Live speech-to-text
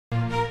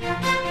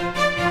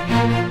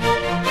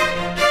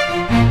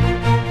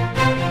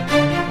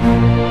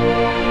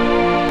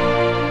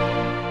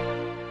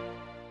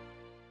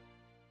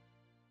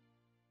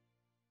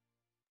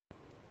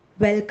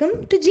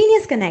Welcome to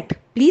Genius Connect.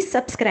 Please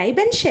subscribe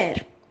and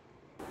share.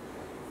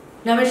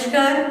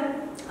 Namaskar,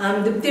 I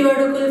am Dipti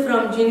Vadukul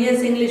from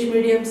Genius English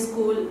Medium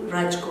School,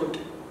 Rajkot.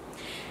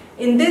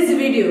 In this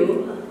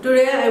video,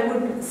 today I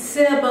would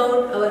say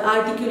about our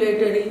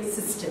articulatory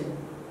system.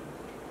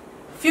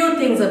 Few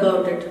things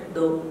about it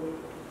though.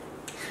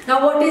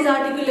 Now, what is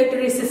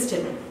articulatory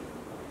system?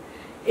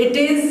 It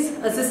is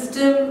a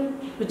system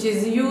which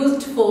is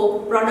used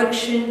for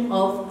production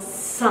of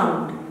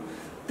sound.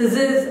 This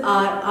is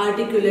our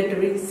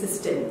articulatory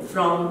system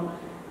from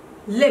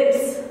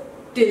lips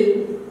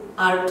till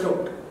our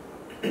throat.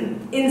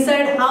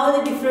 Inside, how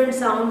the different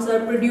sounds are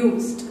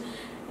produced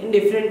in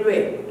different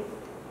way.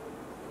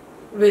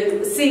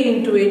 We'll see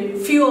into it,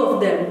 few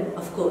of them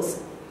of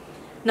course.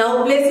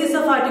 Now, places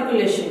of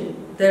articulation.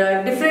 There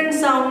are different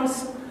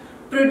sounds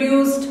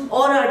produced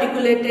or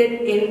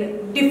articulated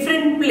in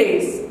different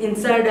place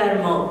inside our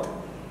mouth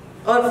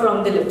or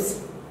from the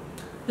lips.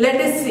 Let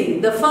us see.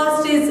 The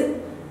first is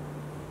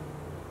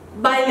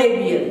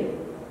bilabial.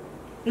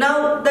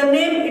 Now, the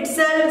name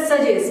itself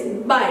suggests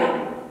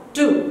bi,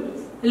 two,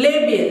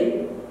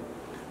 labial,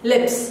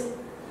 lips.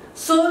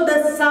 So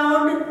the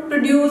sound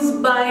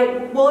produced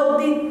by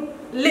both the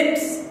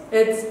lips,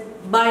 it's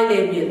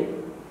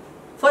bilabial.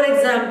 For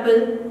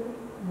example,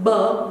 b,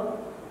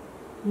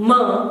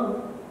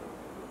 m,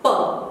 p.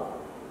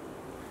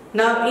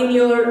 Now in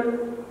your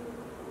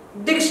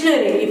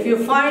dictionary, if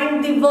you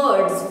find the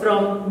words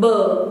from b,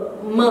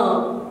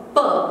 m,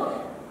 p,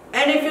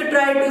 and if you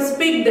try to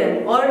speak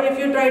them or if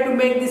you try to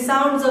make the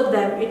sounds of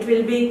them, it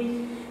will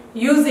be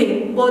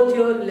using both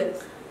your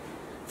lips.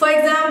 For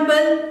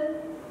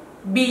example,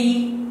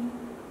 B,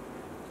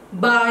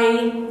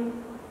 by.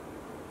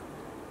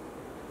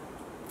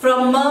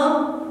 From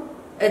M,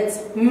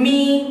 it's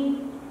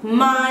me,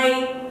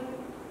 my.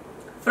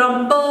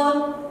 From P,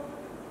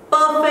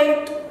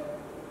 perfect,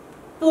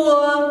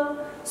 poor.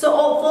 So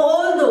for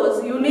all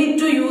those, you need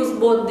to use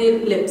both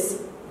the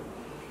lips.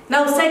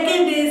 Now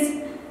second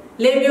is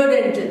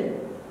labiodental.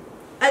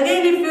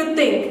 Again, if you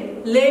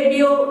think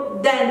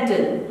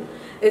labiodental,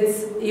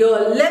 it's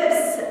your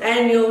lips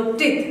and your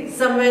teeth,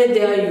 somewhere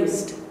they are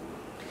used.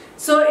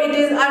 So it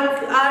is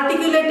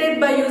articulated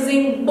by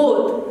using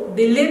both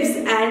the lips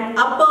and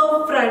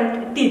upper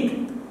front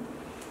teeth.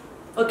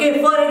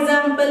 Okay, for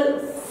example,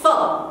 f,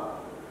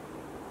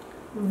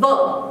 v,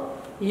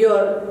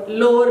 your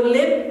lower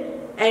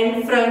lip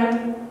and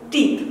front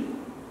teeth.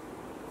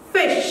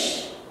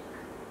 Fish,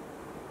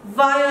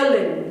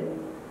 violin,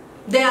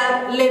 they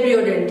are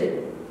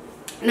labiodental.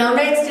 Now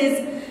next is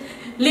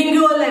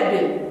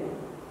linguolabial.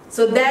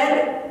 So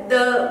there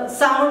the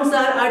sounds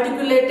are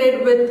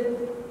articulated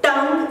with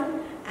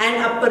tongue and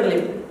upper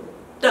lip.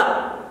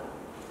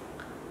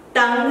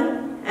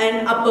 Tongue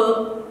and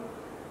upper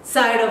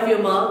side of your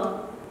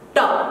mouth.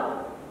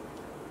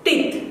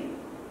 Teeth.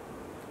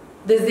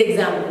 This is the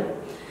example.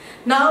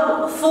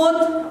 Now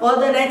fourth or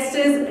the next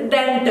is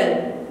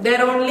dental.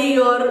 There only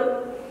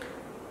your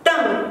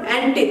tongue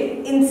and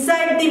teeth.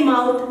 Inside the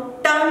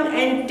mouth, tongue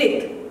and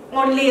teeth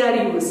only are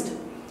used.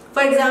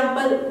 For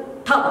example,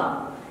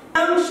 tongue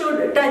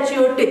should touch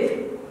your teeth.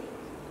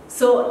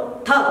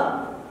 So,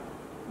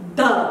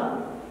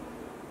 the,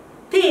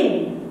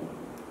 thin,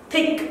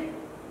 thick,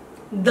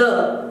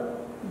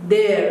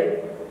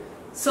 there.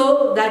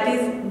 So, that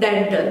is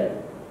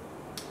dental.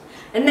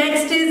 And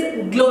next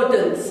is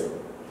glottals.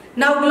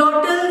 Now,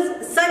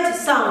 glottals, such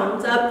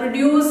sounds are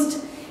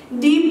produced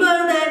deeper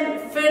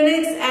than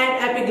pharynx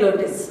and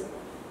epiglottis.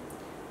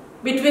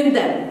 Between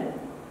them.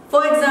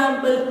 For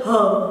example,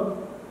 her.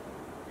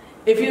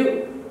 If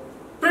you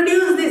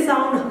produce the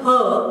sound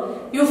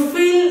her, you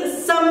feel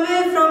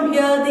somewhere from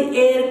here the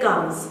air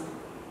comes.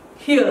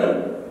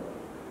 Here.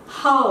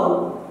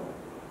 How.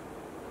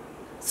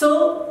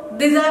 So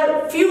these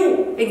are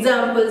few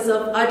examples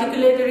of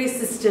articulatory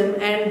system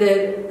and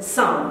their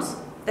sounds.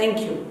 Thank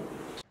you.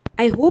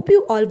 I hope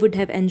you all would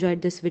have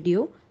enjoyed this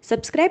video.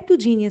 Subscribe to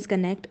Genius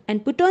Connect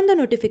and put on the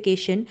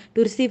notification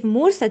to receive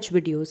more such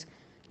videos.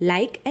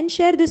 Like and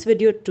share this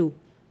video too.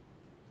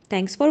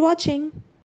 Thanks for watching.